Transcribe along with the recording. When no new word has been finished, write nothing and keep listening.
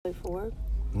for work?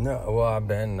 No, well, I've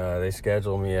been, they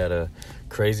scheduled me at a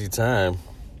crazy time.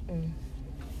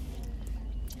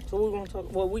 So we're going to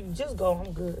talk, well, we just go,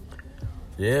 I'm good.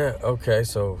 Yeah, okay,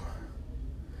 so.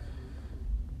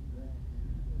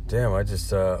 Damn, I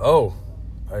just, I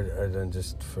done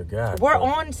just forgot. We're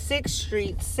on 6th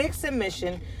Street, 6th and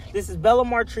Mission. This is Bella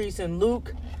Martrice and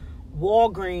Luke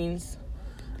Walgreens.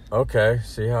 Okay,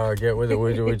 see how I get with it?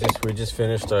 We just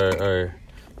finished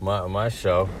my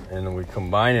show, and we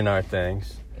combining our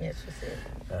things. Yes, you said.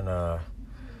 And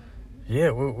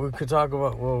yeah, we could talk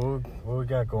about what we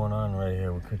got going on right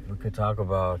here. We could talk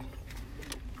about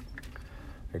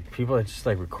like people that just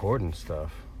like recording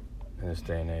stuff in this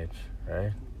day and age,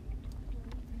 right?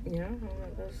 Yeah,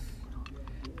 that's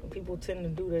what people tend to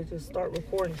do. They just start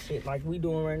recording shit like we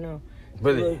doing right now.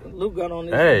 But Luke got on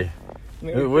this. Hey,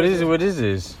 what is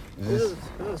this? This is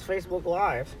Facebook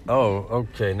Live. Oh,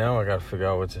 okay. Now I gotta figure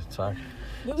out what to talk.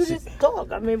 We could just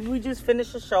talk. I mean, we just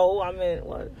finished the show. I mean,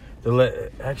 what?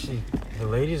 Actually, the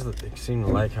ladies seem to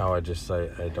like how I just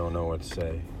say I don't know what to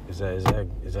say. Is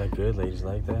that good? Ladies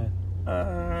like that?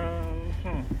 I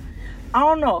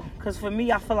don't know, cause for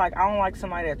me, I feel like I don't like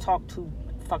somebody that talk too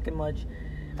fucking much,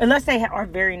 unless they are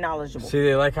very knowledgeable. See,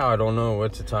 they like how I don't know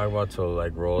what to talk about till it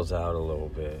like rolls out a little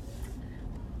bit.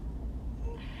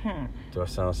 Do I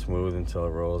sound smooth until it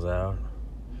rolls out?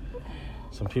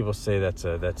 Some people say that's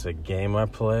a game I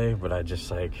play, but I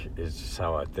just like, it's just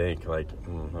how I think. Like,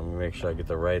 let me make sure I get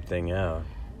the right thing out.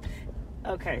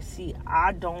 Okay, see,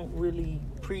 I don't really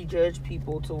prejudge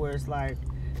people to where it's like,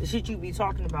 the shit you be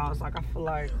talking about, it's like, I feel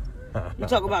like, you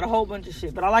talk about a whole bunch of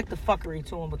shit, but I like the fuckery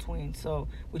too in between. So,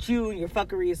 with you and your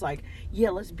fuckery, it's like, yeah,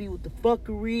 let's be with the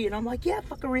fuckery. And I'm like, yeah,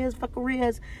 fuckery is.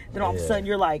 Then all of a sudden,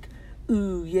 you're like,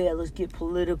 ooh, yeah, let's get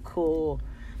political.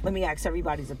 Let me ask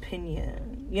everybody's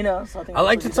opinion. You know? So I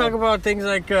like to talk about things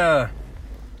like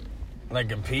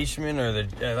impeachment, or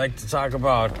I like to talk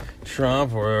about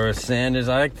Trump or Sanders.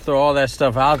 I like to throw all that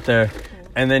stuff out there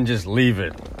and then just leave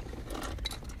it.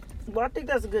 Well, I think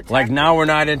that's a good tactic. Like, now we're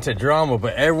not into drama,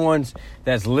 but everyone's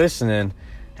that's listening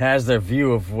has their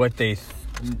view of what they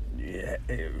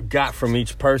got from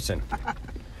each person.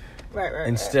 Right.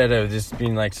 Instead of just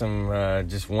being like some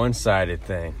just one-sided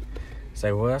thing.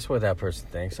 Say, well, that's what that person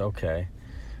thinks. Okay.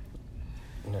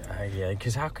 Yeah,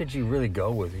 because how could you really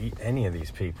go with any of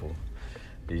these people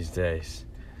these days?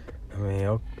 I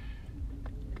mean,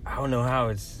 I don't know how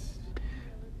it's...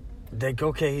 Like,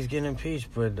 okay, he's getting impeached,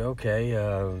 but okay,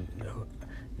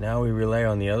 now we rely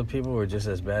on the other people who are just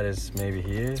as bad as maybe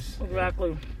he is.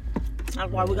 Exactly.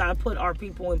 That's why we gotta put our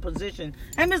people in position.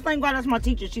 Hey, Miss Langua, that's my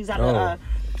teacher. She's out of,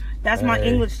 that's my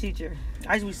English teacher.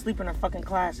 I used to be sleeping in her fucking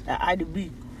class at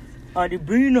IDB.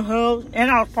 IDB in the house.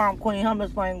 And I was prom queen, huh,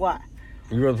 Miss Langua?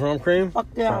 You were the prom queen? Fuck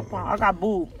yeah, I was prom. I got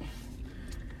booed.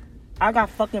 I got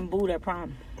fucking booed at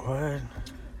prom. What?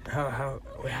 How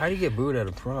do you get booed at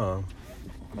a prom?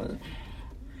 I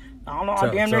don't know. I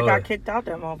damn near got kicked out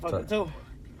that motherfucker too.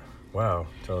 Wow.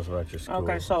 Tell us about your school.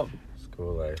 Okay, so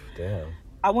school life. Damn.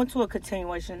 I went to a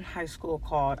continuation high school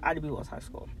called IDB Wells High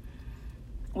School,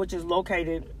 which is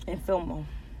located in Fillmore,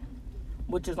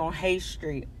 which is on Hayes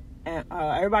Street. And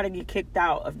everybody get kicked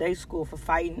out of their school for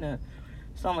fighting or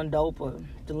selling dope or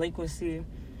delinquency.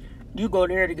 You go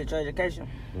there to get your education.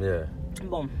 Yeah.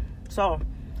 Boom. So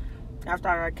after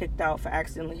I got kicked out for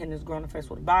accidentally hitting this girl in the face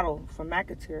with a bottle from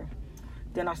McAteer,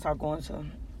 then I started going to...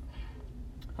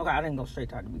 Okay, I didn't go straight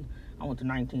to IDB. I went to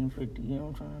 1950, you know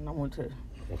what I'm saying? I went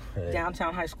to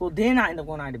downtown high school. Then I ended up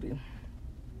going to IDB.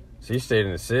 So you stayed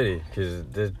in the city?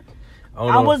 Because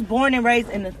I was born and raised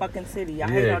in the fucking city.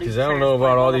 Yeah, because I don't know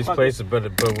about all these places, but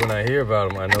when I hear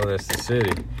about them, I know that's the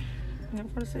city.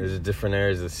 There's different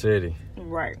areas of the city.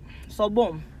 Right. So,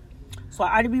 boom. So,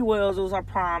 IDB Wells, it was our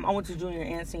prom. I went to junior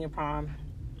and senior prom.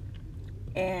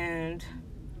 And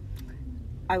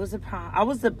I was I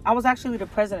was actually the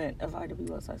president of IDB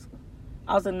Wells High School.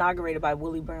 I was inaugurated by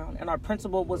Willie Brown. And our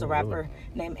principal was a rapper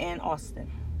named Ann Austin.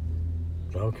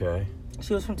 Okay.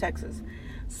 She was from Texas.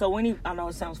 So I know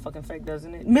it sounds fucking fake,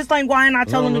 doesn't it? Miss Langua, not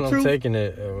telling the truth. I'm taking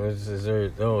it.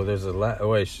 There's a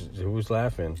wait, who's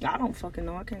laughing? I don't fucking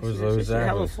know. I can't see that shit.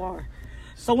 Hella far.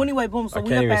 So anyway, boom. So I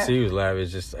can't even see who's laughing.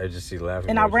 I just see laughing.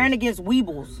 And I ran against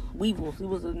Weebles. He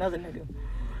was another nigga.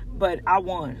 But I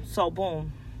won. So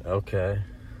boom. Okay.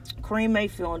 Kareem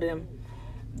Mayfield and them.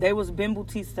 They was Ben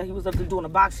Bautista. He was up there doing a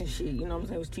boxing shit. You know what I'm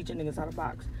saying? He was teaching niggas how to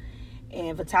box.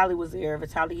 And Vitaly was there.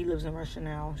 Vitaly, he lives in Russia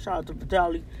now. Shout out to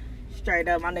Vitaly. Straight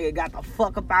up, my nigga got the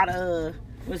fuck up out of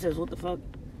what the fuck?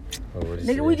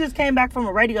 Nigga, we just came back from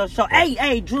a radio show.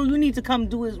 Hey, Drew, you need to come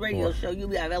do his radio show. You'll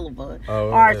be at hella fun.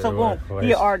 Alright, so boom.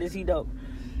 He an artist, he dope.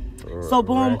 So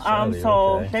boom, Rax Ali, so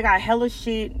okay. they got hella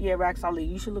shit. Yeah, Rax Ali,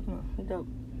 you should look him up. He dope.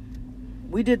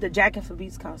 We did the Jackin' for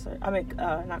Beats concert. I mean,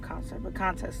 not concert, but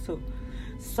contest too.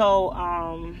 So,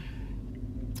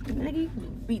 nigga, you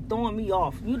be throwing me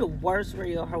off. You the worst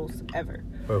radio host ever.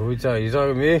 But who tell you? You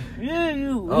talking to me? Yeah,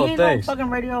 you. Oh, He ain't thanks. no fucking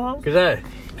radio host. Cause I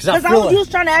Cause feel you like, was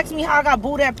trying to ask me how I got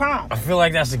booed at prom I feel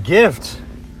like that's a gift.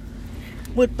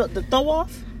 with the throw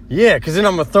off. Yeah, cause then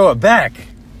I'm gonna throw it back.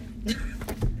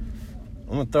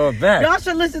 I'm gonna throw it back. Y'all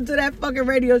should listen to that fucking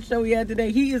radio show we had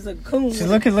today. He is a coon. See,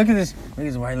 look at this. Look at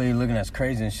this white lady looking at us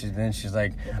crazy, and she's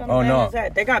like, What kind of oh van no. is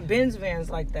that? They got Benz vans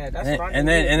like that. That's what I And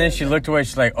then she looked away.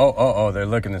 She's like, oh, they're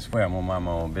looking this way. I'm gonna mind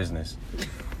my own business.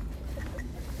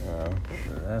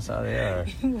 That's how they are.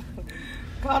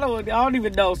 I don't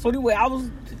even know. So anyway, I was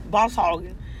boss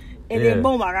hogging, and then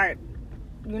boom, I got,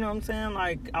 you know what I'm saying?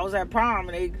 Like I was at prom,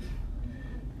 and they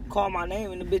called my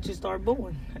name, and the bitches started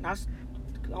booing, and I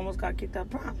almost got kicked out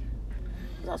of prom.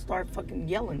 Cause I started fucking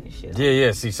yelling and shit.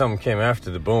 Yeah. See, something came after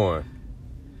the booing.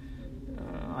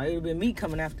 It would been me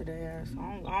coming after their ass.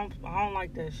 I don't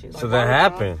like that shit. So Like, that all the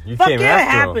happened. time. You Fuck came yeah, it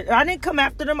after happened. them. I didn't come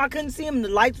after them. I couldn't see them. The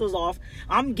lights was off.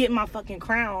 I'm getting my fucking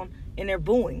crown, and they're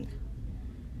booing.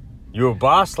 You were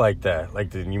boss like that.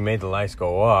 Like you made the lights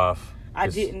go off. I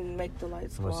didn't make the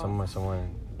lights go off.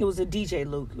 Someone. It was a DJ,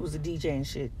 Luke. It was a DJ and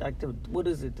shit. Like what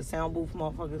is it? The sound booth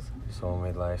motherfuckers. Someone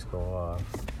made the lights go off,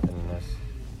 and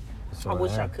that's I what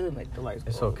wish I happened. could make the lights go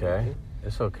It's off. okay.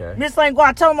 It's okay. Miss Langua,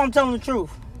 I tell them I'm telling the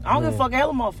truth. I don't give a fuck.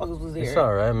 Hella motherfuckers was there. It's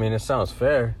all right. I mean, it sounds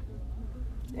fair.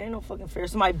 There ain't no fucking fair.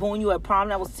 Somebody booing you at prom.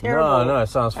 That was terrible. No, it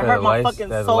sounds fair. That hurt The my lights, fucking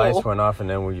the soul. lights went off, and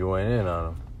then when you went in on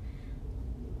them.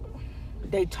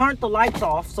 They turned the lights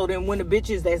off, so then when the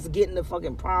bitches that's getting the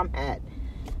fucking prom hat.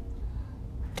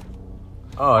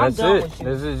 Oh, I'm that's done it. with you.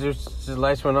 This is just the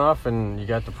lights went off, and you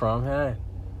got the prom hat.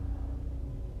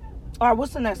 All right,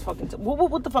 what's the next fucking?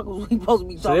 What the fuck was we supposed to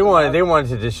be talking So about? they wanted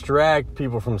to distract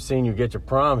people from seeing you get your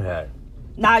prom hat.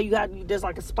 Now there's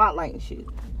like a spotlight and shit.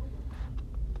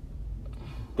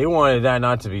 They wanted that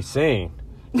not to be seen.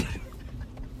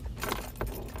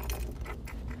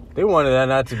 They wanted that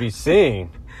not to be seen.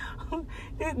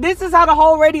 This is how the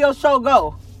whole radio show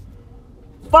go.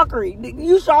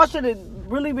 Fuckery. Y'all should have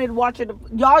really been watching.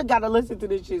 Y'all got to listen to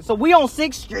this shit. So we on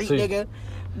 6th Street, So nigga.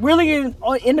 Really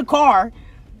in the car.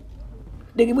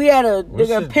 Nigga, we had a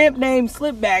pimp named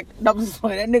Slickback. No, I'm just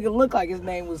playing. That nigga looked like his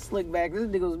name was Slickback. This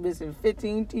nigga was missing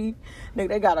 15 teeth. Nigga,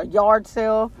 they got a yard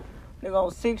sale. Nigga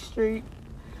on 6th Street.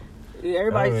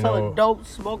 Everybody selling dope,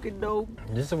 smoking dope.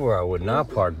 This is where I would not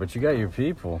park, but you got your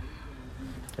people.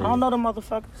 I don't know them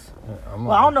motherfuckers.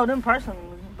 I don't know them personally,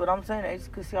 but I'm saying they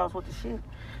could see I was with the shit.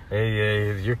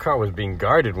 Hey, your car was being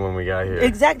guarded when we got here.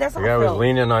 Exactly, that's how the guy I was felt.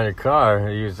 leaning on your car.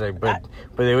 He was like, but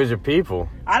it was your people.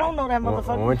 I don't know that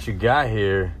motherfucker. Once you got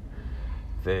here,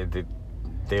 they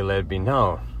let it be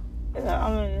known. Yeah, I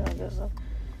mean, I guess so.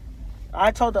 I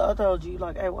told the other OG,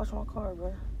 like, hey, watch my car,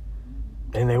 bro.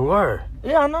 And they were.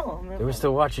 Yeah, I know. I mean, They were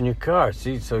still watching your car.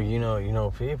 See, so you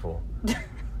know people.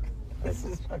 this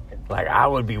is fucking... Like, I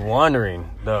would be wondering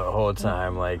the whole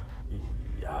time, like,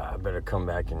 I better come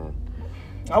back and...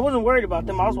 I wasn't worried about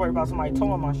them. I was worried about somebody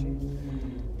towing my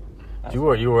shit. You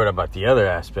worried about the other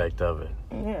aspect of it.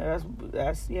 Yeah,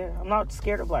 that's I'm not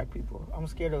scared of black people. I'm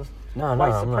scared of No,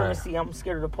 white I'm not. supremacy. I'm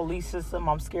scared of the police system.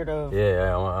 I'm scared of...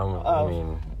 Yeah, I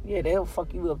mean... Yeah, they'll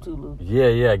fuck you up too, Luke.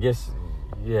 Yeah, I guess...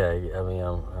 Yeah, I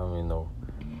mean,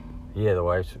 the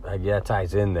wife's... that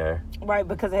ties in there. Right,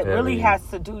 because it really has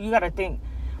to do... You got to think...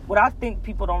 What I think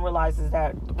people don't realize is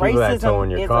that The people that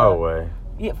towing your car away.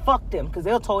 Yeah, fuck them, because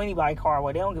they'll tow anybody car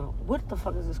away. They don't give a... What the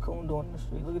fuck is this coon doing in the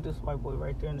street? Look at this white boy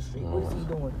right there in the street. What is he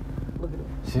doing? Look at him.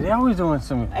 See, they always doing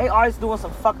some... They always doing some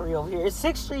fuckery over here.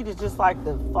 6th Street is just like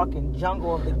the fucking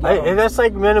jungle of the ghetto. Hey, that's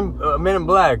like Men in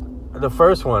Black, the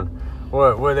first one,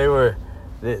 where they were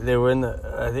in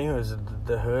the... I think it was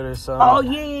the hood or something. Oh,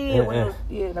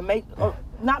 yeah.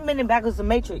 Not Men in Black, it was the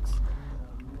Matrix.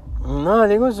 No, I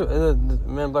think it was the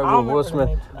Men in Black I with Will Smith,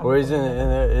 remember where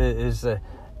he's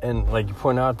and like you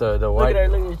point out the Look white... at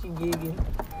her, look at her, she gigging.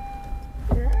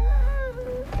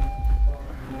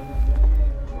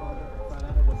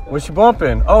 What's she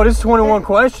bumping? Oh, this is 21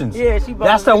 Questions. Yeah, she bumping.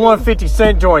 That's that 150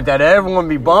 Cent joint that everyone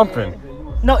be bumping.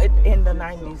 No, in the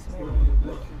 90s,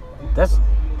 man.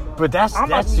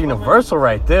 That's universal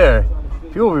right there.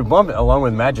 People be bumping along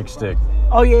with Magic Stick.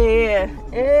 Oh, yeah.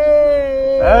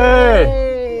 Hey!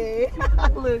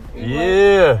 Look,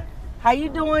 Yeah. how you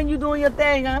doing? You doing your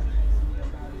thing, huh?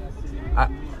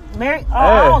 Mary? Oh, Hey.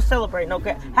 I don't celebrate. No,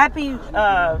 happy.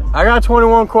 I got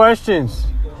 21 questions.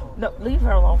 No, leave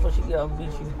her alone before she go and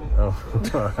beat you. Oh.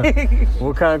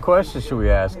 What kind of questions should we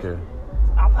ask her?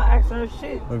 I'm I'm not asking her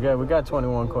shit. We got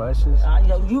 21 questions.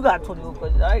 You got 21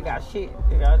 questions. I ain't got shit.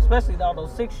 Especially down on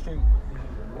 6th Street.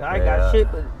 I ain't got shit,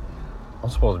 but... I'm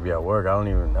supposed to be at work. I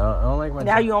don't like my...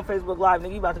 Now you on Facebook Live,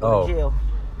 nigga. You about to go to jail.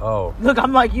 Oh. Look,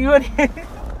 I'm like, you in here.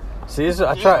 See,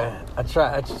 I try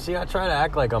to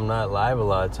act like I'm not live a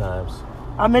lot of times.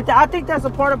 I think that's a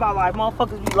part about live.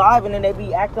 Motherfuckers be live and then they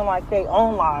be acting like they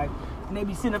own live. And they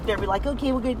be sitting up there be like,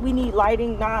 okay, we need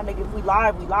lighting. Nah, nigga, if we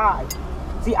live, we live.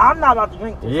 See, I'm not about to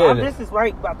drink this. Yeah, this is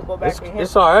right about to go back in here.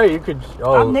 It's alright, you could...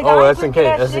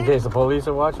 nigga, that's in case the police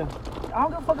are watching? I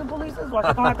don't give a fucking police is watching.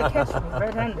 They don't have to catch me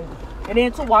red-handed. And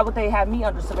then, too, why would they have me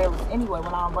under surveillance anyway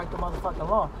when I don't break the motherfucking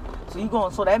law?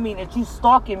 So that means that you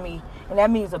stalking me, and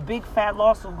that means a big fat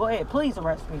lawsuit. Go ahead, please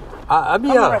arrest me.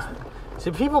 Arrest me.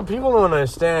 See, people don't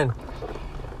understand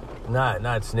not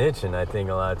snitching, I think,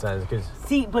 a lot of times.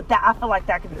 But I feel like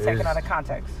that can be taken out of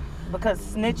context. Because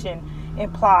snitching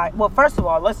imply... Well, first of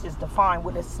all, let's just define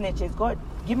what a snitch is. Go ahead,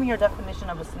 give me your definition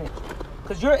of a snitch.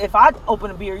 Because if I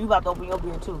open a beer, you about to open your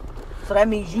beer, too. So that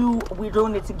means we're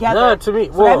doing it together. No, to me,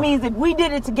 that means if we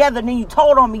did it together, then you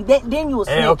told on me, then you a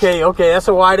snitch. Okay, that's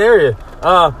a wide area.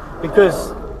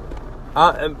 Because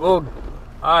to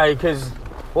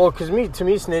me,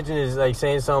 snitching is like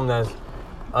saying something that's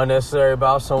unnecessary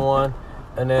about someone,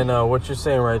 and then what you're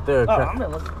saying right there,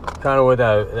 kind of with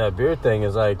that beer thing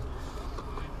is like,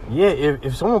 yeah,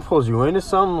 if someone pulls you into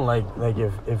something, like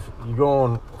if you go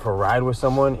on for a ride with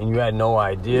someone and you had no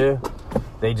idea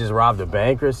they just robbed a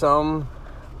bank or something,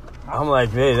 I'm like,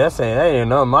 hey, that ain't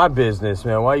none of my business,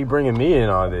 man. Why are you bringing me in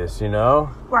on this, you know?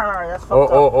 Right, that's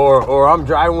fucked up. Or I'm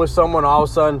driving with someone, all of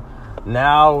a sudden,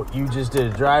 now you just did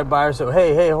a drive-by or so.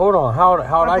 Hey, hold on.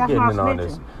 How'd I get in on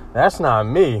this? That's not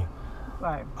me.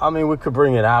 Right. I mean, we could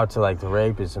bring it out to, like, the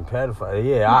rapists and pedophiles.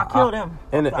 Yeah, I killed him.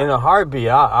 In a heartbeat,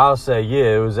 I'll say,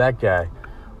 yeah, it was that guy.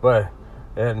 But,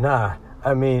 nah.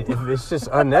 I mean, if it's just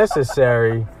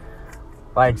unnecessary,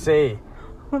 like, say...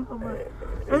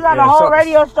 That's how the whole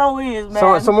radio show is,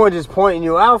 man. Someone just pointing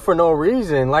you out for no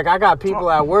reason. Like, I got people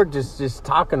at work just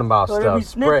talking about stuff,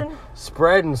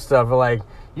 spreading stuff. Like,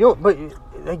 you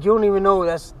don't even know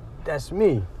that's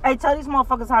me. Hey, tell these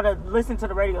motherfuckers how to listen to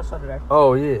the radio show today.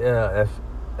 Oh yeah,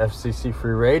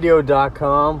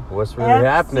 FCCFreeRadio.com. What's really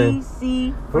happening?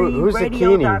 Who's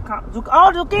Zucchini?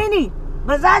 Zucchini.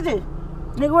 Versace.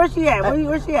 Nigga, where's she at?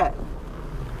 Where's she at?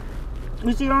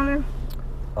 You see her on there?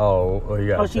 Oh, you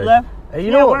got. Oh, she left. Hey,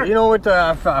 you know what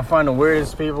I find the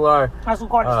weirdest people are? That's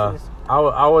what I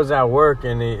was at work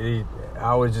and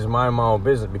I was just minding my own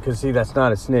business because see, that's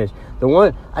not a snitch.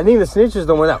 I think the snitch is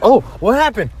the one that. Oh, what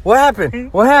happened? What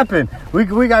happened?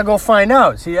 We gotta go find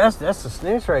out. See, that's the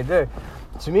snitch right there.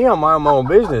 To me, I'm minding my own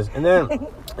business, and then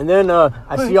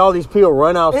I see all these people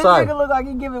run outside. This nigga look like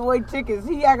he giving away tickets.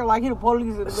 He acting like he the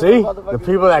police. See, the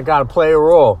people that gotta play a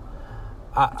role.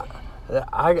 I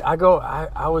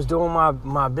was doing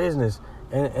my business,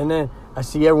 and then I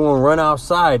see everyone run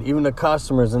outside, even the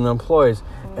customers and the employees,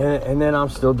 and then I'm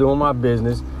still doing my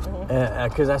business,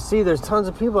 because I see there's tons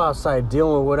of people outside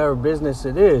dealing with whatever business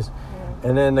it is,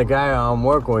 and then the guy I'm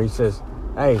working with, he says,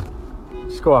 hey,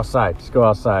 just go outside,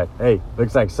 hey,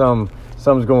 looks like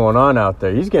something's going on out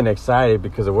there. He's getting excited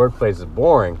because the workplace is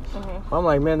boring. I'm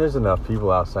like, man, there's enough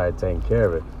people outside taking care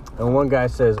of it. And one guy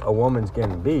says a woman's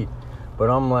getting beat. But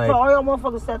I'm like... So all y'all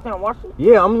motherfuckers sat there and watched it?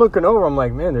 Yeah, I'm looking over. I'm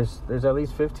like, man, there's at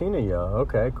least 15 of y'all.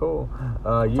 Okay, cool.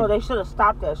 So they should have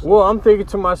stopped that shit. Well, I'm thinking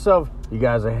to myself, you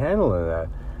guys are handling that.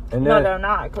 And then, no, they're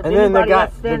not. And then the guy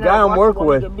I'm working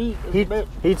with,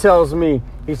 he tells me,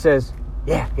 he says,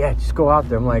 yeah, just go out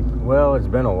there. I'm like, well, it's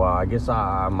been a while. I guess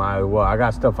I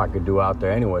got stuff I could do out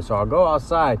there anyway. So I'll go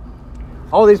outside.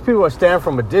 All these people are standing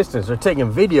from a distance. They're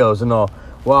taking videos and all.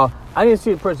 Well, I didn't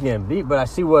see the person getting beat, but I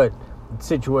see what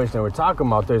situation that we're talking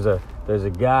about. There's a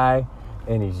guy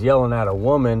and he's yelling at a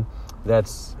woman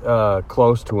that's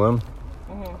close to him.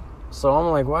 So I'm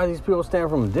like, why are these people standing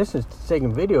from a distance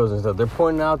taking videos and stuff? They're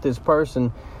pointing out this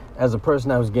person as a person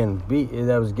that was getting beat,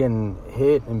 that was getting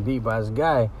hit and beat by this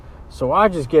guy. So I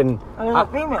just getting a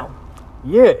female.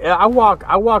 Yeah,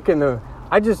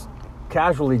 I just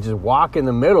casually just walk in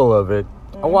the middle of it.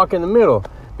 I walk in the middle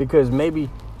because maybe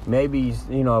police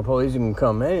can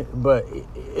come in, but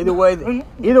either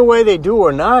way they do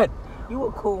or not, you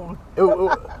were cool.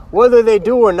 Whether they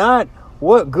do or not,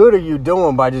 what good are you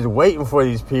doing by just waiting for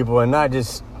these people and not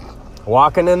just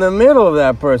walking in the middle of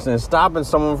that person and stopping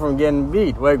someone from getting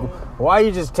beat? Like, why are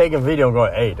you just taking video and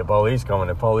going, hey, the police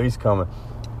coming?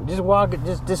 Just walk,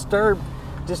 just disturb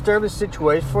the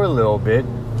situation for a little bit.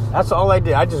 That's all I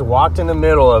did. I just walked in the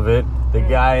middle of it, the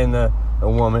guy and the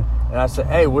woman. And I said,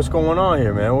 hey, what's going on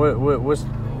here, man?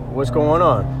 what's going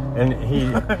on? And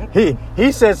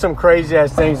he said some crazy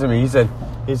ass things to me. He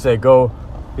said, go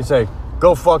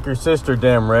fuck your sister,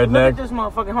 damn redneck. Look at this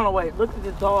motherfucker. Hold on, wait. Look at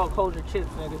this dog hold her chips,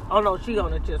 nigga. Oh no, she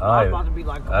on her chips. I was about to be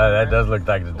like, that does look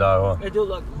like the dog. It do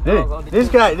look. Dog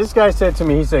this guy said to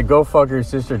me, he said, go fuck your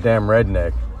sister, damn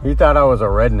redneck. He thought I was a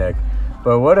redneck,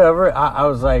 but whatever. I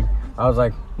was like,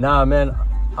 nah, man.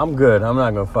 I'm good. I'm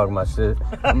not gonna fuck my sister.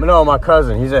 No, my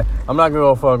cousin. He said, I'm not gonna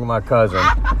go fuck my cousin.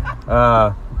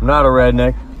 I'm not a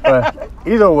redneck. But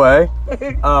either way,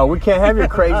 we can't have your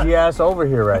crazy ass over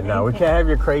here right now. We can't have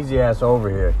your crazy ass over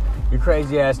here. Your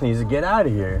crazy ass needs to get out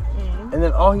of here. Mm-hmm. And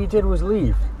then all he did was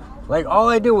leave. Like, all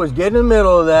I did was get in the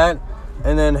middle of that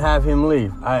and then have him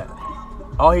leave.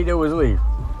 All he did was leave.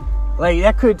 Like,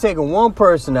 that could have taken one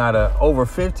person out of over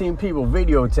 15 people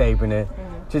videotaping it.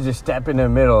 To just step in the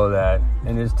middle of that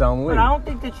and just tell them leave. But I don't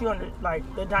think that you like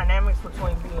the dynamics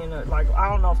between being I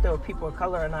don't know if there were people of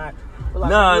color or not. But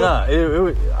like,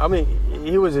 no. I mean,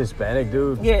 he was Hispanic,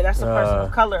 dude. Yeah, that's a person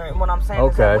of color. And what I'm saying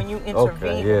is that when you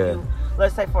intervene,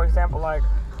 let's say for example, like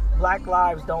Black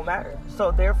lives don't matter.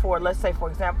 So therefore, let's say for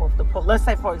example,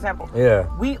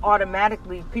 we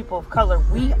automatically, people of color,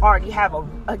 we already have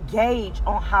a gauge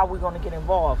on how we're going to get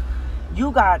involved.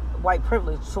 You got white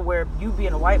privilege, so where you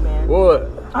being a white man,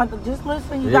 just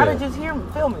listen. You gotta just hear me,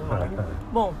 feel me, man.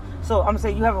 Boom. So I'm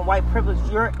saying you having white privilege,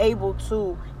 you're able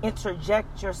to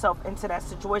interject yourself into that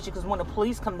situation because when the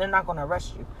police come, they're not going to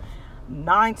arrest you.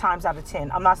 9 times out of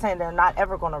 10. I'm not saying they're not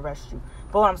ever going to arrest you,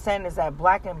 but what I'm saying is that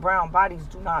black and brown bodies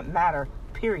do not matter.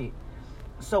 Period.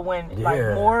 So when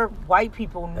more white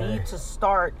people need to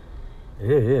start,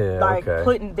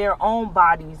 putting their own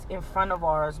bodies in front of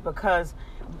ours because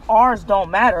ours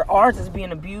don't matter. Ours is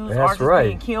being abused. Ours is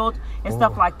being killed and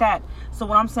stuff like that. So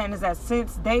what I'm saying is that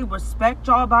since they respect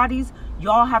y'all bodies,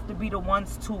 y'all have to be the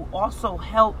ones to also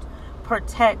help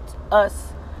protect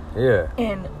us. Yeah.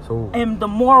 And the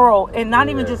moral, and not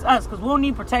even just us, because we'll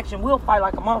need protection. We'll fight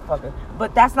like a motherfucker.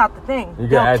 But that's not the thing.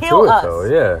 They'll kill us.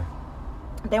 Though,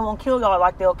 they won't kill y'all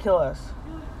like they'll kill us.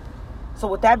 So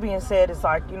with that being said, it's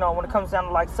like, when it comes down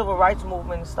to like civil rights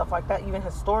movement and stuff like that, even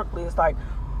historically, it's like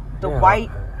the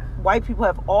white people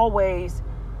have always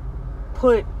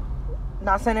put,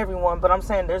 not saying everyone, but I'm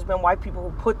saying there's been white people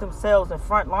who put themselves in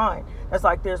front line. That's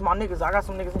like, there's my niggas. I got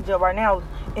some niggas in jail right now,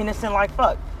 innocent like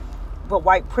fuck. But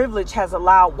white privilege has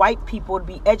allowed white people to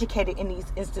be educated in these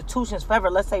institutions forever.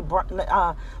 Let's say,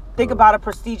 think about a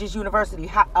prestigious university,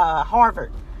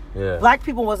 Harvard. Yeah. Black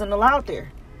people wasn't allowed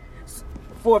there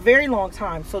for a very long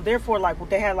time. So therefore, like,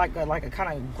 they had like a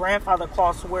kind of grandfather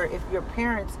clause where if your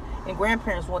parents and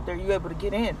grandparents went there, you able to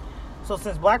get in. So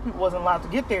since black people wasn't allowed to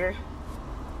get there,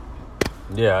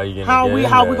 how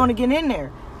are we going to get in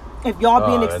there? If y'all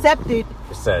being accepted,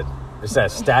 it's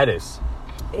that status.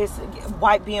 It's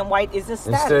being white is a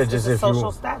status. It's a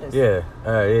social status. Yeah.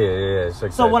 It's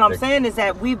like so what I'm saying is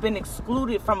that we've been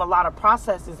excluded from a lot of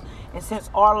processes, and since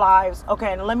our lives,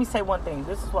 and let me say one thing.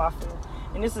 This is what I feel,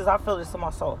 and I feel this in my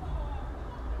soul.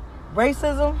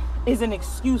 Racism is an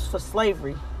excuse for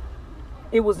slavery.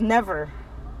 It was never.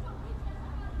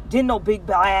 Didn't no big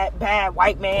bad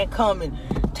white man come and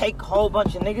take a whole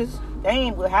bunch of niggas. That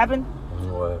ain't what happened.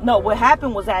 What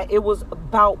happened was that it was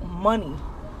about money.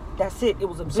 That's it. It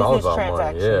was a business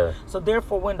transaction. Money, So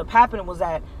therefore, when the happening was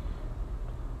that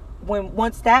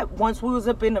once we was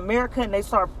up in America and they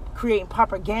started creating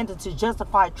propaganda to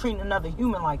justify treating another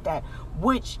human like that,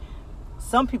 which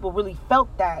some people really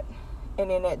felt that, and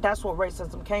then that's where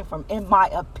racism came from, in my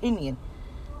opinion.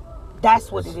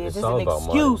 That's what it is. It's an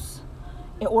excuse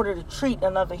in order to treat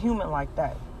another human like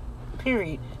that.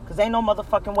 Period. Because ain't no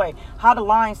motherfucking way. How the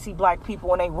lions see black people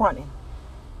when they running?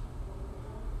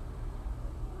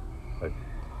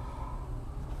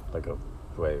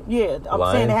 Yeah,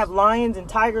 I'm saying they have lions and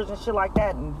tigers and shit like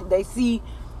that, and they see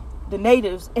the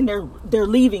natives and they're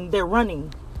leaving, they're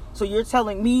running. So you're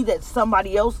telling me that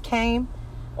somebody else came,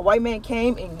 a white man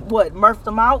came and murfed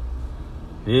them out?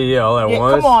 Yeah, all at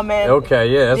once. Come on, man. Okay,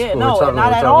 yeah, that's no,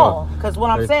 not at all. Because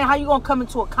what I'm saying, how you gonna come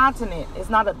into a continent? It's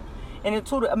not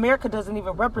America doesn't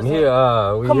even represent.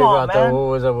 Yeah, come on, man.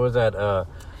 What was that?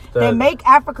 They make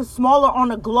Africa smaller on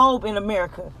the globe in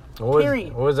America.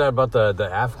 Period. What was that about the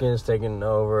Africans taking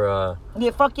over?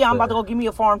 Fuck yeah, I'm about to go get me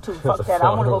a farm too. Fuck that. I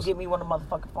want to go get me one of the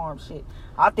motherfucking farm shit.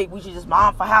 I think we should just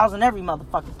mine for housing every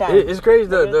motherfucking thing. It's crazy.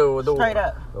 The straight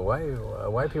up. The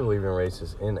white people even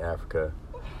racist in Africa.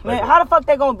 Man, how the fuck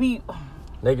they gonna be?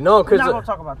 We're not gonna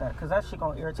talk about that because that shit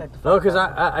gonna irritate the fuck. No, because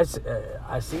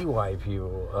I see white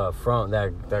people from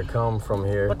that come from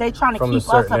here, but they trying to from keep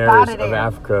certain us up out areas of there.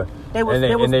 Africa, They was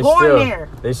and born still, there.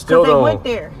 They still don't. Went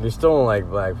there. They still don't like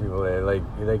black people there. Like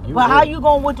you. But how you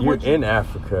going with you're what you in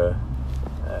Africa?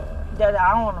 I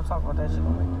don't want to talk about that shit.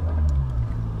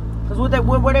 Cause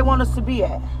where they want us to be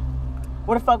at?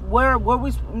 Where the fuck? Where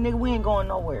we? Nigga, we ain't going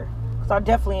nowhere. Cause I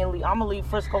definitely ain't leave. I'm gonna leave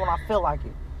Frisco when I feel like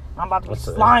it. I'm about to be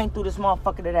flying through this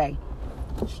motherfucker today.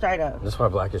 Straight up. That's why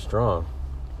black is strong.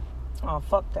 Oh,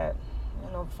 fuck that.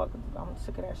 You know, fuck. I'm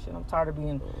sick of that shit. I'm tired of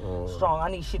being strong. I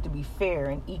need shit to be fair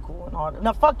and equal and all that.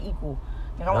 No, fuck equal.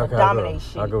 And I want to dominate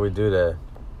shit. How can we do that?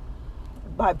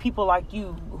 By people like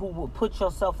you who will put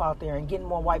yourself out there and getting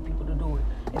more white people to do it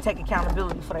and take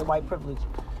accountability for their white privilege.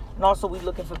 And also, we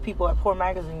looking for people at Poor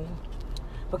Magazine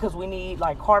because we need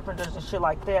like carpenters and shit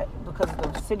like that because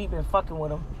the city been fucking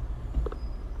with them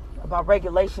about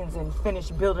regulations and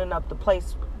finish building up the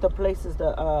places,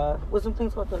 what's some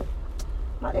things called the,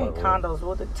 not in condos,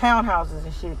 but the townhouses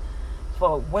and shit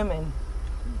for women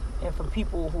and for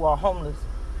people who are homeless.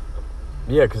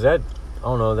 Yeah, because that, I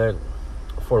don't know, that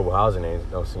affordable housing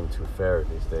don't seem too fair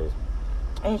these days.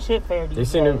 Ain't shit fair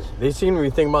these days. They seem to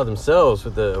be thinking about themselves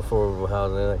with the affordable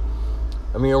housing. Like,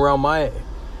 I mean, around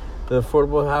the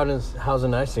affordable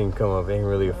housing I seen come up ain't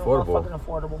really affordable. Fucking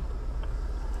affordable.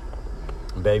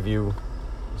 Bayview,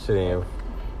 shit ain't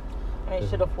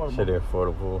affordable. Shit ain't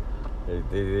affordable.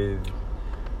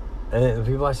 And the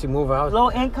people I see move out.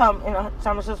 Low income in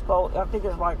San Francisco, I think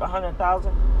it's like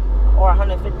 100,000 or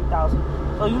 150,000.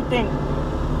 So you think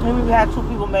maybe we had two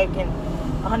people making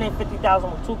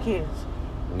 150,000 with two kids?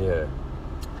 Yeah.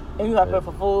 And you got to pay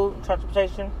for food,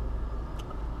 transportation.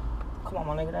 Come on,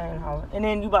 my nigga, that ain't housing. And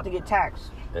then you about to get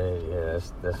taxed. Yeah,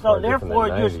 that's so therefore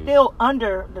you're still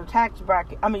under the tax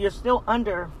bracket. I mean, you're still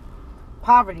under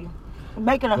poverty,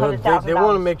 making $100,000. They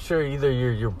want to make sure either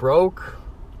you're broke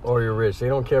or you're rich. They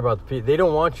don't care about the people. They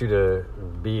don't want you to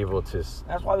be able to.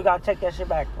 That's why we gotta take that shit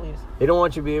back, please. They don't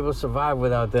want you to be able to survive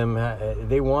without them.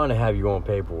 They want to have you on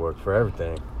paperwork for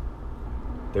everything.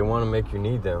 They want to make you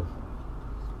need them.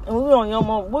 And we on your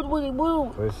mom. What?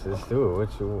 Let's do it.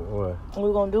 What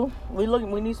we gonna do?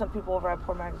 We need some people over at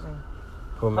Poor Magazine.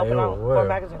 Poor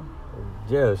Magazine.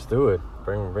 Yeah, let's do it.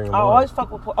 Bring them. I always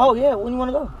fuck with Poor. Oh yeah, when you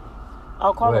wanna go?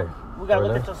 I'll call them. We gotta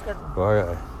look at your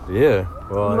schedule. Yeah.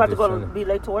 Well, you about to go to be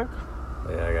late to work?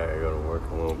 Yeah, I gotta go to work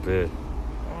a little bit.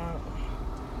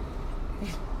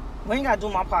 We ain't gotta do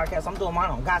my podcast. I'm doing mine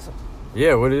on gossip.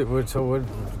 Yeah, what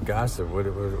gossip?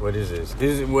 What is this?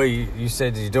 Is it what you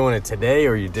said you're doing it today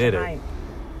or you did Tonight.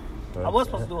 I was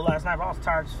supposed to do it last night, but I was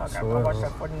tired as fuck. I watched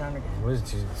that 49 again.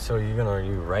 So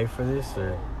you write for this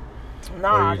or?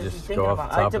 Nah, or you just go off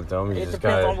the top of the dome? It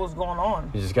depends on what's going on.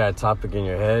 You just got a topic in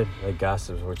your head. Like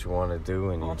gossip is what you want to do,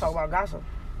 and I want to talk about gossip.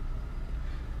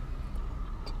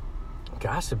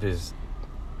 Gossip is.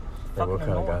 Like what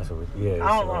kind of gossip? Yeah,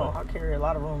 I don't know. I carry a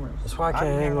lot of rumors. That's why I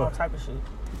can't hang all on. type of shit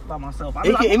about myself. I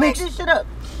be like, make this shit up.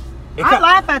 I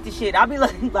laugh at the shit. I be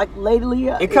like lately.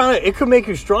 It could make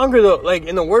you stronger though. Like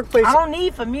in the workplace. I don't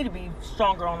need for me to be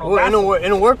stronger on no gossip.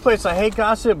 In the workplace, I hate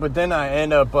gossip, but then I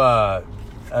end up. I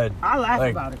laugh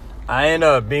about it. I end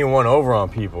up being won over on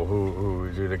people who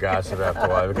do the gossip after a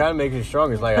while. It kind of makes you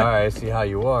stronger. It's like, all right, I see how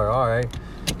you are. All right,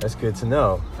 that's good to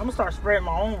know. I'm gonna start spreading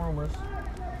my own rumors.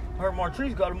 I heard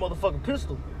Martrice got a motherfucking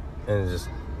pistol. And just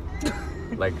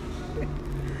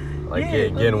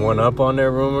getting one up on their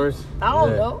rumors. I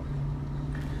don't know.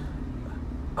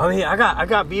 I mean, I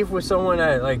got beef with someone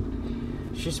that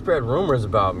she spread rumors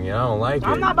about me. I don't like it.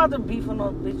 I'm not about to beef with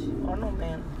no bitch or no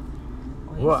man.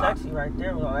 He's sexy right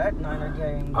there with all that niner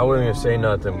game. I wasn't gonna say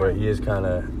nothing, but he is kind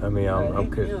of. I mean, I'm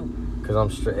because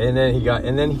I'm straight. And then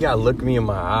he got look me in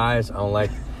my eyes. I don't like.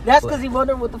 That's because he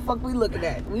wondered what the fuck we looking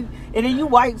at. And then you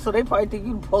white, so they probably think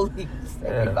you the police.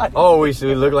 Yeah. Oh, we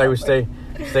look like we staking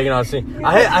out scene.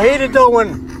 I hate it though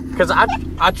because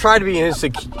I try to be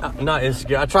not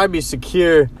insecure. I try to be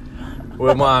secure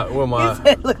with my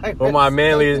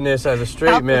manliness as a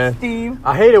straight man. Steve.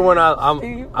 I hate it when I'm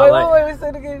Wait, say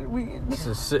it again.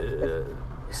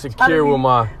 Secure with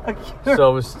my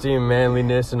self-esteem,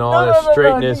 manliness, and all that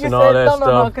straightness and all that stuff.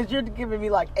 No, because you're giving me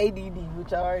like ADD,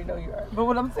 which I already know you are. But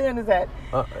what I'm saying is that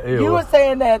you were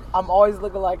saying that I'm always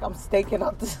looking like I'm staking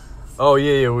out this. Oh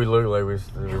yeah, we look like we're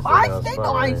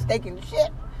I ain't staking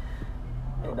shit.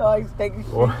 You know I ain't staking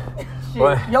shit.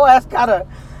 Shit. Your ass gotta.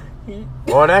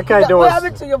 Well, that guy doing. What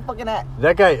happened to your fucking hat?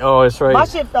 That guy. Oh, that's right. My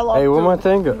shit fell off. Hey, where my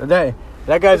thing go?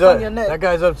 That guy's up. That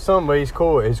guy's up to something, but he's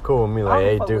cool. He's cool with me. Like,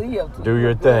 hey, do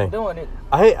your thing. Doing it.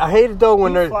 I hate it though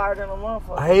when there's.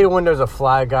 I hate it when there's a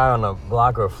fly guy on a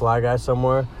block or a fly guy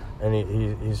somewhere, and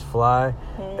he's fly,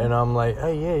 and I'm like,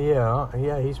 hey,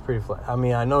 yeah, he's pretty fly. I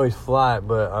mean, I know he's fly,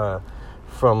 but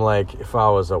from like if I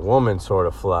was a woman sort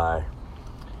of fly,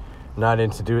 not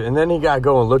into dude. And then he got to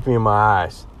go and look me in my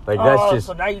eyes. Like, that's just...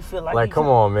 So now you feel like... come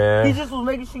on, man. He just was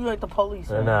making sure you like the police.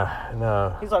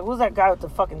 No. He's like, who's that guy with the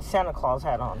fucking Santa Claus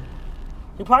hat on?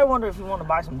 He probably wonder if you want to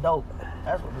buy some dope.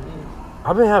 That's what it is.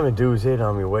 I've been having dudes hit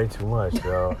on me way too much,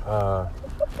 bro.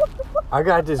 I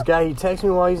got this guy, he texts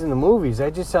me while he's in the movies.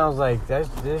 That just sounds like this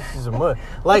is a mud.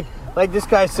 Like this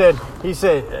guy said,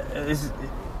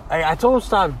 I told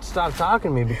him stop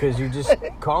talking to me because you just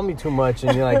call me too much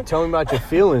and you like tell me about your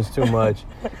feelings too much.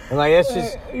 And like that's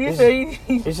just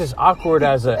it's just awkward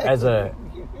as a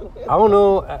I don't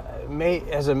know, mate,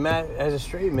 as a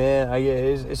straight man.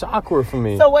 It's awkward for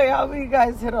me. So wait, how many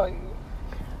guys hit on you?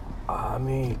 I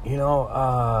mean, you know,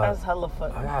 that's hella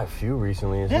funny. I got a few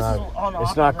recently. It's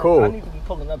it's not cool. I need to be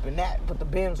pulling up in that, but the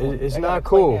Benz one. It's not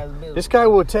cool. This guy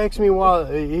will text me while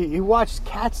he watched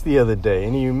Cats the other day,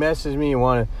 and he messaged me and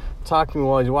want to talk to me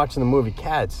while he's watching the movie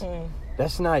Cats.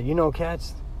 That's not, you know,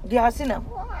 Cats. Yeah, I seen that.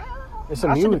 I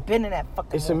should have been in that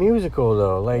fucking. It's a musical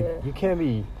though. Like you can't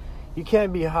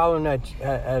be hollering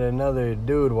at another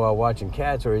dude while watching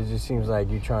Cats, or it just seems like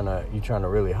you trying to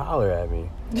really holler at me.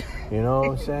 You know what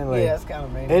I'm saying? Like, yeah, that's kind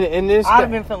of mean. And this I'd guy,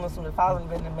 have been feeling some. If I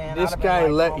wasn't been the man, this guy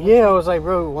I was like,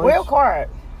 bro, where your car at?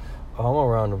 Oh, I'm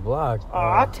around the block.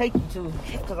 I'll take you to,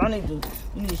 because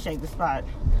you need to shake the spot.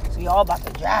 So y'all about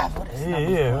to drive with us.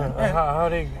 Yeah. How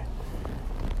they?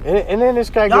 And then this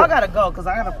guy. Y'all gotta go, because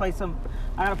I gotta play some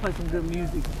good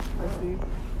music. Let's see.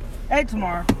 Hey,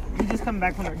 Tamar. He just coming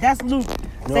back from there. That's Luke.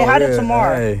 Say hi to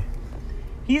Tamar. Hey.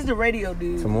 He's the radio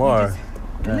dude. Tamar.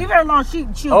 Leave her alone.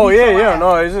 She'll oh yeah. No,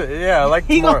 I like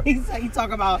Tamar. He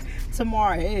talk about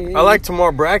Tamar. Hey. I like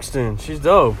Tamar Braxton. She's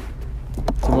dope.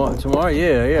 Tamar,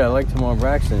 yeah. I like Tamar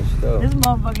Braxton. She's dope. This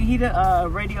motherfucker, he the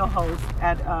radio host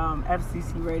at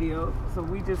FCC Radio. So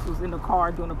we just was in the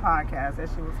car doing a podcast. That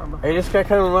shit was on the phone. Hey, this guy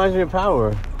kind of reminds me of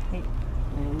Power. You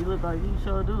look like you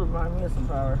sure do remind me of some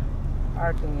Power.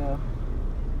 I can.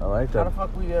 I like that. How the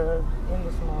fuck we in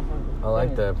this motherfucker? I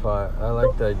like that part. I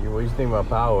like that. What do you think about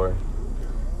Power?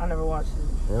 I never watched it.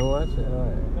 You never watched it? All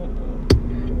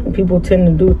right. People tend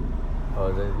to do. Oh,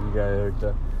 you got it hooked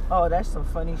up? Oh, that's some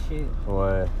funny shit.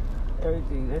 What?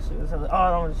 Everything. That shit was hella. Oh,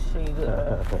 I want to show you the.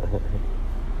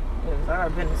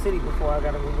 I've been in the city before. I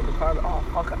gotta go get the car. Oh,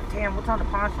 fuck. Damn, what time the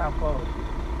pawn shop closed?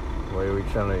 Wait, you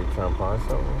trying to pawn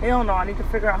something? Hell no. I need to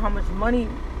figure out how much money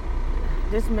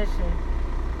this mission.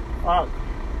 Fuck.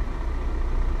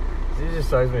 It just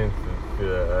sucks me in the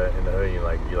hood. You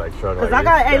like struggling. Cause I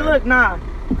got. Hey, look, nah.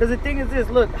 Cause the thing is this.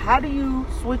 Look, how do you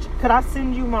switch? Could I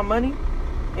send you my money,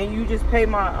 and you just pay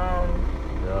my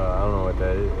No, I don't know what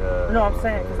that is. No, I'm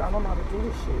saying because I don't know how to do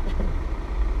this shit.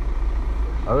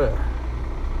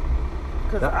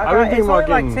 Because it's only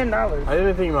like $10. I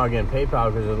didn't think about getting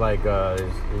PayPal because it's like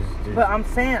But I'm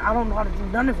saying I don't know how to do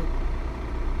none of it.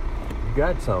 You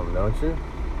got something, don't you?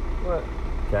 What?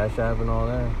 Cash App and all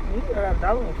that. You got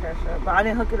 $1 in Cash App, but I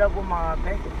didn't hook it up with my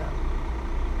bank account.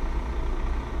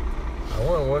 I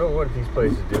wonder what these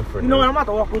places do for. You know what? I'm about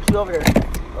to walk with you over there.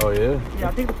 Oh yeah. Yeah,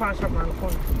 I think the pawn shop around the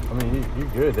corner. I mean, you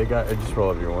good. They got. Just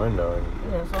roll up your window.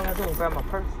 Yeah, so all I do is grab my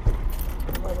purse.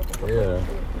 Yeah.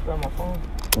 Grab my phone.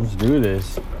 Let's do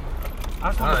this.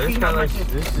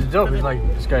 This is dope. It's like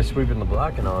this guy sweeping the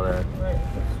block and all that. Right.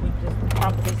 Sweep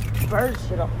this bird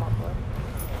shit off my butt.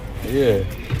 Yeah.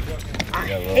 I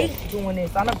hate doing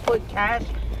this. I done put cash.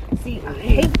 See, I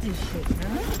hate this shit,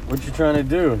 man. What you trying to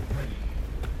do?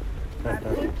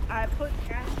 I put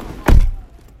cash on my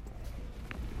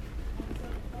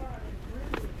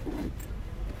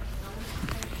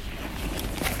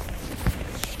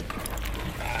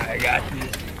I got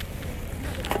this.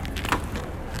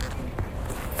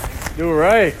 Do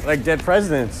right, like dead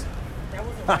presidents. That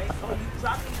wasn't right.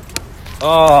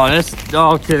 Oh, you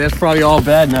dropped it. Okay. That's probably all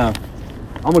bad now.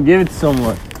 I'm gonna give it to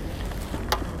someone.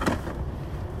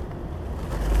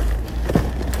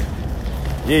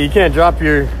 Yeah, you can't drop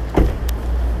your. I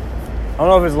don't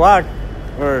know if it's locked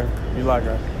or you lock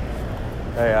it.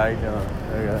 Hey, how you doing?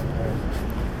 There you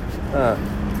go.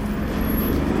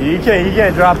 You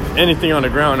can't drop anything on the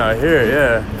ground out here.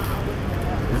 Yeah,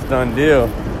 it's done deal.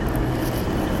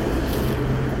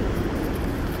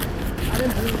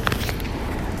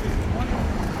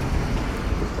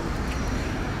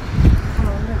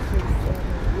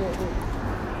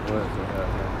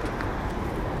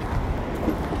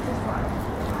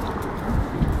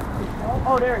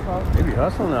 Oh, there it goes. They be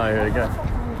hustling out here.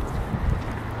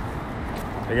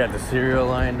 They got the cereal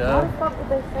lined up. Why the fuck would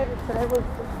they say this today?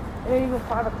 It ain't even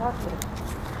 5 o'clock yet.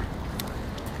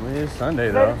 I mean, it's Sunday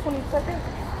Today though. the 22nd?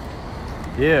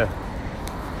 Yeah.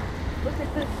 Look at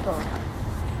this stuff.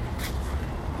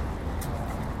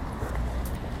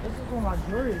 This is where my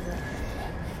jewelry is at.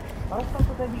 Why the fuck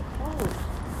would they be closed?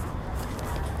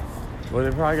 Well,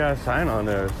 they probably got a sign on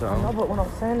there or I know, something. but what I'm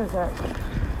saying is that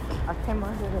I came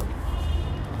out here to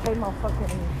pay my fucking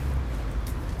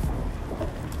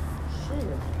shit.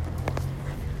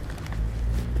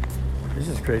 This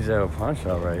is crazy to have a pawn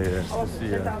shop right here. Oh, Let's it's see,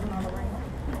 $10,000 ring.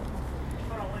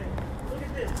 Hold on, wait. Look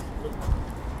at this. Look.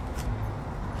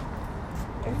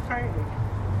 It's crazy.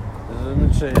 let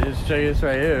me show you this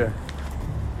right here.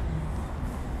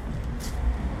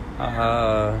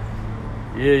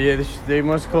 Yeah, they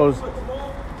must close.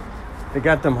 They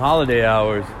got them holiday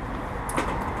hours.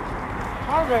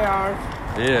 Holiday hours.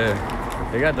 Yeah,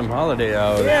 they got them holiday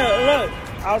hours. Yeah, look.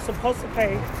 I was supposed to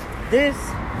pay this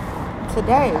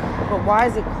today, but why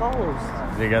is it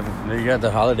closed? They got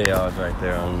the holiday hours right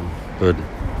there on. But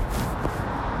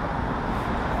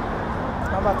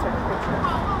I'm about to take a picture.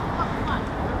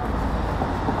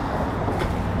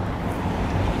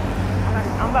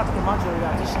 I'm about to get my jewelry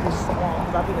out. This shit is so long.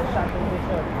 I've been shot this bitch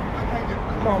up.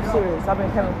 No, I'm serious. I've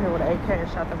been coming here with an AK and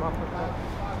shot them off with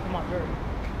my jewelry.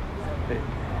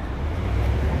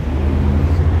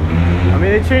 I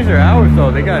mean, they changed their hours though.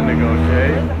 They gotta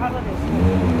negotiate. Where's the holiday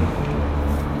season?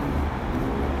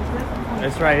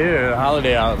 It's right here. The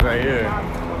holiday hours right here.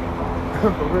 For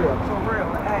real.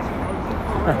 Hey.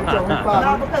 Because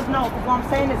what I'm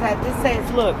saying is that this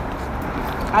says, look,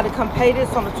 I had to come pay this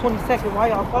on the 22nd. Why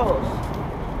y'all closed?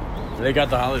 They got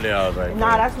the holiday hours right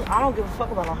Nah, there. I don't give a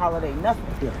fuck about no holiday, nothing.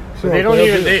 Yeah. But they don't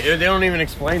even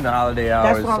explain the holiday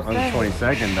hours what I'm on saying. the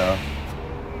 22nd though.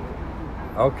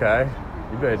 Okay,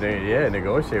 you better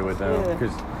negotiate with them Yeah.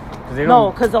 because they No,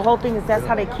 don't. because the whole thing is that's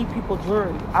how they keep people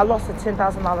jewelry. I lost a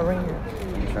 $10,000 ring here.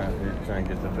 They're trying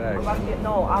to get the bag. I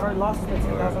already lost the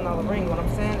 $10,000 ring. What I'm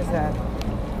saying is that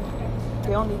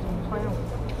they don't need to be playing with it.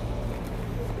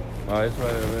 Oh, that's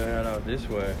why they're head out this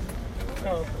way.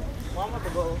 So, well, I'm about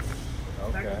to go.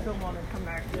 Okay. I can film on and come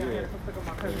back. Yeah. I gotta go pick up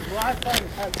my cousin. Well, I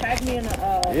said, tag me in the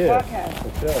Yeah, podcast.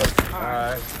 for sure. All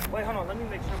right. Wait, hold on. Let me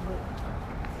make sure. The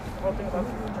whole thing about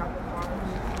people dropping cars.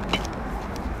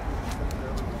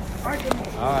 All right, good.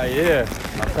 All right, yeah.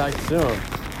 I'll talk to you soon. All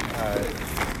right.